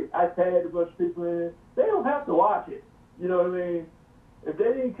 like, I tagged a bunch of people in it, they don't have to watch it, you know what I mean? If they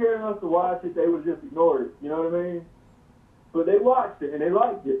didn't care enough to watch it, they would just ignore it, you know what I mean? But they watched it, and they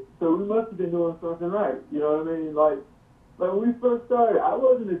liked it, so we must have been doing something right, you know what I mean? Like when we first started, I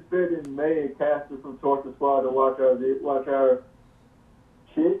wasn't expecting May and Castor from Torture Squad to watch our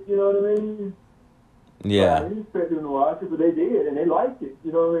shit, you know what I mean? Yeah. I didn't expect them to watch it, but they did, and they liked it.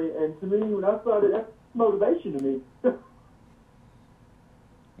 You know what I mean? And to me, when I started, that's motivation to me.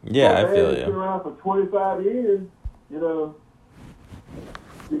 Yeah, I feel you. Been around for 25 years, you know,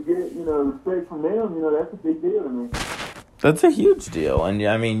 to get, you know, respect from them, you know, that's a big deal to me. That's a huge deal, and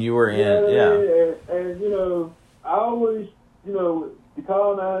I mean, you were in, and you know, I always, you know, to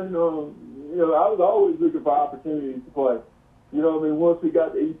colonize, you know, I was always looking for opportunities to play. You know what I mean? Once we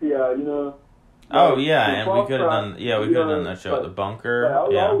got the EP out, you know. Oh yeah, and we could have done, we could have done that show at the Bunker. I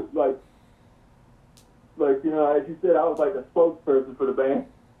was always like, you know, as you said, I was like a spokesperson for the band.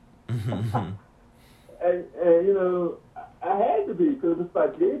 and you know, I had to be, because if I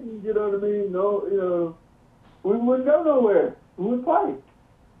didn't, you know what I mean? No, you know, we wouldn't go nowhere. We wouldn't play.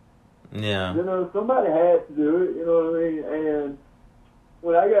 Yeah. You know, somebody had to do it, you know what I mean? And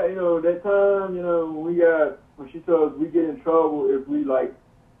when I got, you know, that time, you know, when she told us we get in trouble if we, like,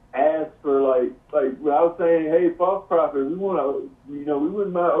 ask for, like when I was saying, hey, False Prophet, we want to, you know, we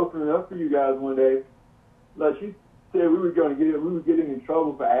wouldn't mind opening up for you guys one day. Like, she said we were getting in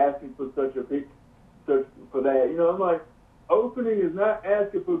trouble for asking for for that. You know, I'm like, opening is not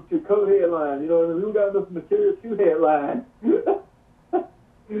asking to co-headline. You know what I mean? We got enough material to headline. You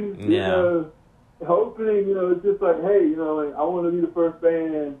know, opening, you know, it's just like, hey, you know, like, I want to be the first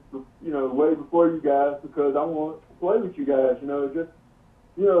band, you know, way before you guys because I want to play with you guys. You know, just,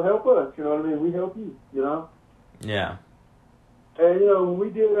 you know, help us. You know what I mean? We help you. You know. Yeah. And, you know, when we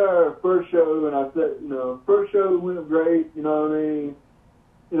did our first show, and I said, you know, first show went great, you know what I mean?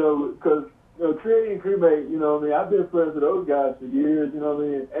 You know, because, you know, Creating Cremate, you know what I mean? I've been friends with those guys for years, you know what I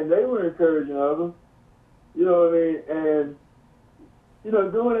mean? And they were encouraging of us, you know what I mean? And, you know,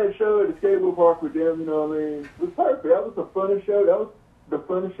 doing that show at the skateboard park with them, you know what I mean, was perfect. That was the funnest show. That was the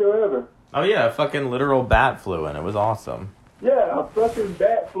funnest show ever. Oh, yeah, a fucking literal bat flew in. It was awesome. Yeah, a fucking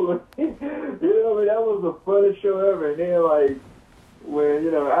bat flew in. You know what I mean? That was the funnest show ever. And then, like, when, you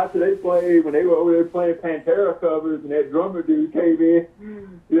know, after they played, when they were over there playing Pantera covers and that drummer dude came in,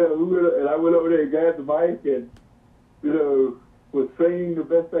 you know, and I went over there and grabbed the mic and, you know, was singing the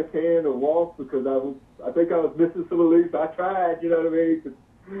best I can to walk because I think I was missing some lyrics. I tried, you know what I mean?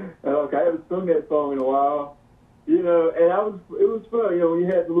 And like, I haven't sung that song in a while, you know, and it was fun, you know, when you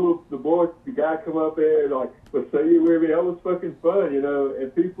had the guy come up there and like, was singing with me, that was fucking fun, you know,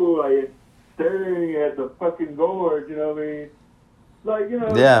 and people like staring at the fucking gorge, you know what I mean? Like, you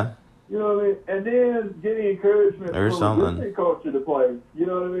know, yeah. You know what I mean? And then getting encouragement from the listening culture to play. You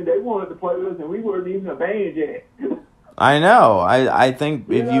know what I mean? They wanted to play with us, and we weren't even a band yet. I know. I think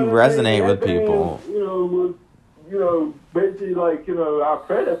if you resonate with people, band, you know, was, you know, basically like, you know, our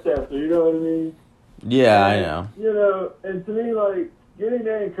predecessor. You know what I mean? Yeah, and, I know. You know, and to me, like, getting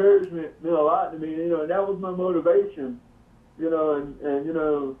that encouragement meant a lot to me. You know, and that was my motivation. You know, and you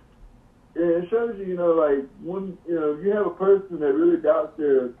know. It shows you, you know, like, when, you know, you have a person that really doubts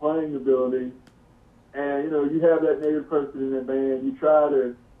their playing ability, and, you know, you have that native person in that band, you try,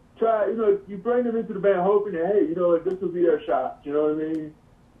 you know, you bring them into the band hoping that, hey, you know, this will be their shot, you know what I mean?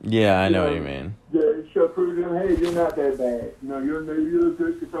 Yeah, I know what you mean. Yeah, it should prove to them, hey, you're not that bad. You know, you're a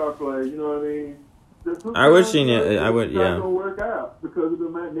good guitar player, you know what I mean? I wish you knew, I would, yeah. It's not going to work out because of the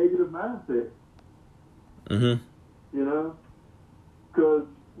negative mindset. Mm-hmm. You know? Because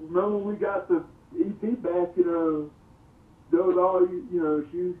remember when we got the EP back, you know, there was all, you know,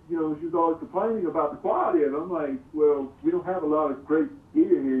 she was always complaining about the quality of it. I'm like, well, we don't have a lot of great gear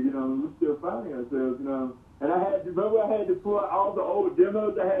here, you know, we're still finding ourselves, you know. And I had to pull out all the old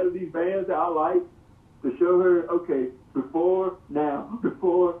demos I had of these bands that I liked to show her, okay, before, now. You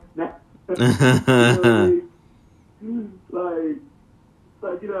know what I mean?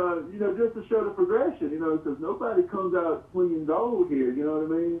 Like, you know, just to show the progression, you know, because nobody comes out swinging gold here, you know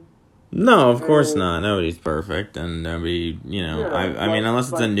what I mean? No, of course not. Nobody's perfect, and nobody, you know, I mean, unless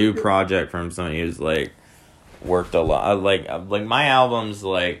it's a new project from somebody who's, like, worked a lot. Like my albums,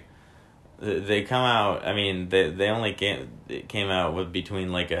 like, they come out, I mean, they only came out with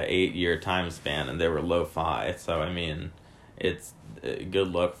between, like, a 8-year time span, and they were lo-fi, so, I mean, it's good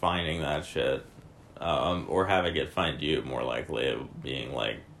luck finding that shit. Or having it find you, more likely, of being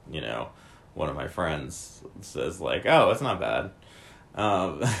like, you know, one of my friends says like, oh, it's not bad.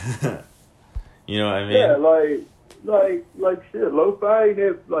 You know what I mean? Yeah, like shit, lo-fi,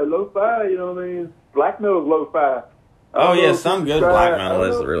 lo-fi, you know what I mean? Black metal is lo-fi. Oh yeah, some good black metal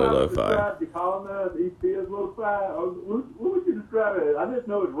is really lo-fi. You call them EP as lo-fi? What would you describe it as? I just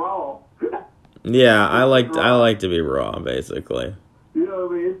know it's raw. Yeah, I like to be raw, basically. You know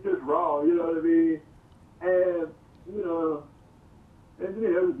what I mean? It's just raw, you know what I mean? And, you know, and to me,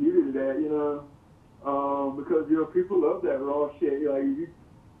 there's a beauty to that, you know, because, you know, people love that raw shit. Like,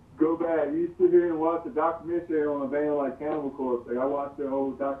 go back. You sit here and watch a documentary on a band like Cannibal Corpse. Like I watched their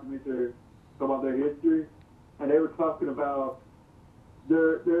whole documentary about their history, and they were talking about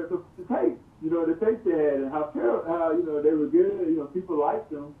the tape. You know, the tape they had, and how you know they were good. You know, people liked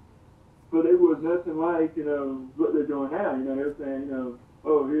them, but it was nothing like what they're doing now. You know, they're saying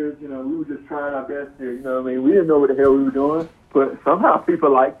oh here's we were just trying our best here. You know what I mean? We didn't know what the hell we were doing, but somehow people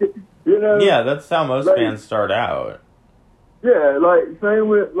liked it. You know? Yeah, that's how most bands start out. Yeah, like same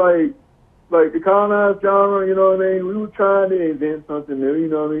with like the colonized genre. You know what I mean? We were trying to invent something new. You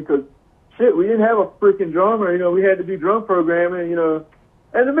know what I mean? Because shit, we didn't have a freaking drummer. You know, we had to do drum programming. You know,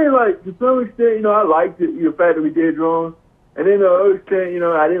 and to me, like to some extent, I liked it. The fact that we did drums, and then to other extent,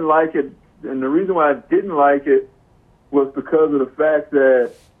 I didn't like it. And the reason why I didn't like it was because of the fact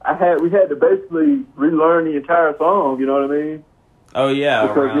that we had to basically relearn the entire song. You know what I mean? Oh yeah,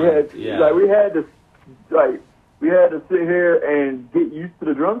 because we had to sit here and get used to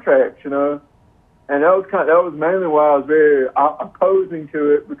the drum tracks, and that was mainly why I was very opposing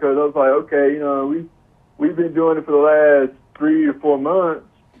to it, because I was like, okay, we've been doing it for the last 3 to 4 months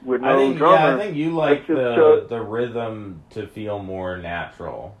with no drummer. Yeah, I think you like the rhythm to feel more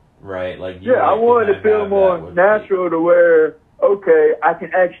natural, right? Like I wanted to feel more natural to where okay, I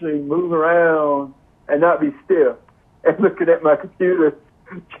can actually move around and not be stiff and looking at my computer,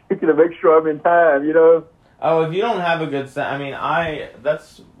 checking to make sure I'm in time, Oh, if you don't have a good sense, I mean, I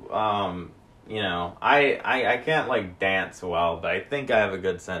can't, like, dance well, but I think I have a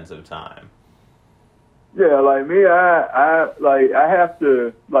good sense of time. Yeah, like me, I have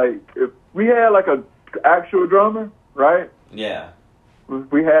to, like, if we had, like, a actual drummer, right? Yeah.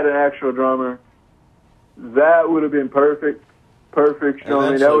 If we had an actual drummer, that would have been perfect, you know what I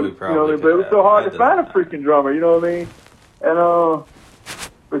mean? That would, but it was so hard to find a freaking drummer, you know what I mean? And,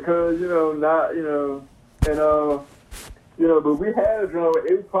 because, but we had a drummer,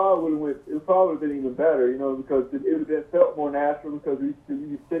 it probably would have been even better, because it would have been felt more natural, because we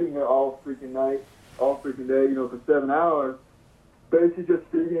be sitting there all freaking night, all freaking day, for 7 hours, basically just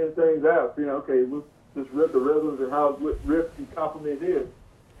figuring things out. Okay, let's just rip the rhythms and how riff can complement this.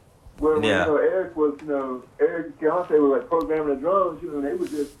 Where Eric and Keontae were like programming the drums, and they were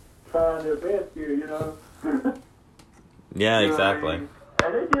just trying their best here, Yeah, exactly. I mean?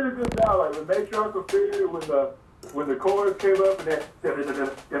 And they did a good job. Like when Matriarchal Fear, when the chorus came up and that.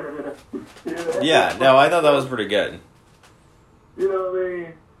 Yeah, no, I thought that was pretty good. You know what I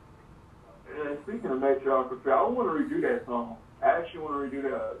mean? And speaking of Matriarchal Fear, I want to redo that song. I actually want to redo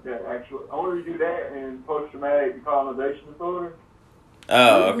that. I want to redo that and post-traumatic decolonization disorder.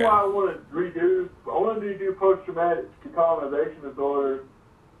 Oh, okay. Why I want to redo post-traumatic decolonization disorder,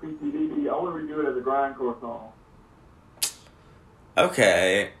 PTDD. I want to redo it as a grindcore song.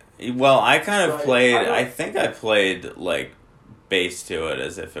 Okay. Well, I kind of I think I played, like, bass to it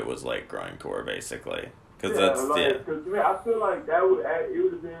as if it was, like, grindcore, basically. Because Because I feel like it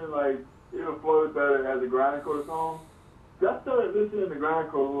would have been, like, it would have flowed better as a grindcore song. I started listening to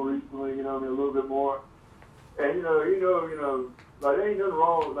grindcore recently, a little bit more. And, like, there ain't nothing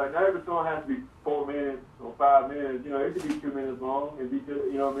wrong. Like, not every song has to be 4 minutes or 5 minutes. It could be 2 minutes long and be just,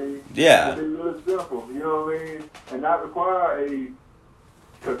 you know what I mean? Yeah. It'd be really simple, you know what I mean? And not require a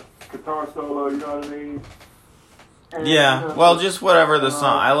guitar solo, you know what I mean? And, yeah, well, just whatever the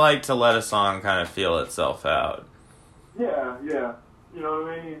song. I like to let a song kind of feel itself out. Yeah. You know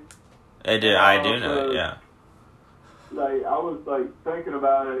what I mean? I do know it, yeah. Like, I was, like, thinking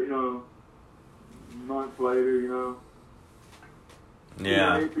about it, months later,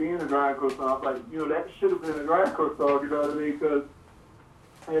 Yeah. It being a grindcore song, like, that should have been a grindcore song, you know what I mean? Because,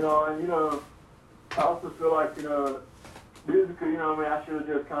 and, I also feel like, musically, I should have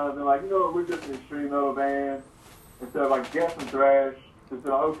just kind of been like, we're just an extreme metal band instead of like death and thrash. Just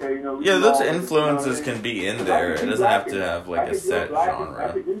like, okay, yeah, those influences can be in there. It doesn't have to have like a set genre.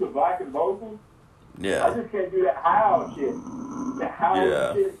 I could do the black and vocal. Yeah. I just can't do that howl shit. That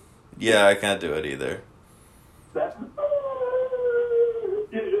howl shit. Yeah, I can't do it either. That's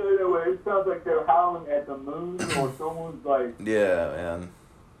it sounds like they're howling at the moon or someone's like. Yeah, man.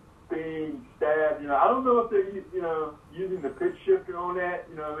 Being stabbed, I don't know if they're, using the pitch shifter on that,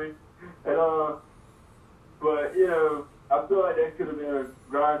 you know what I mean? And, but, I feel like that could have been a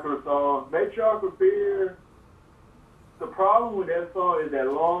grindcore song. Matriarchal Fear, the problem with that song is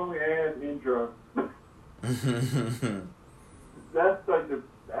that long-ass intro. That's like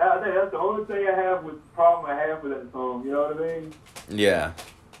I think that's the only thing problem I have with that song, you know what I mean? Yeah.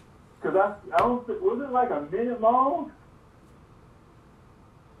 Because was it like a minute long?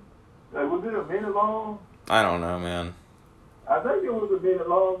 Like, was it a minute long? I don't know, man. I think it was a minute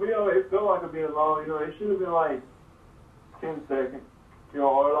long. It felt like a minute long. It should have been like 10 seconds. You know,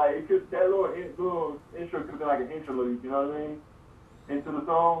 or like it could that little intro could have been like an interlude. You know what I mean? Into the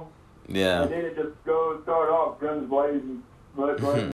song. Yeah. And then it just start off guns blazing, blood blazing.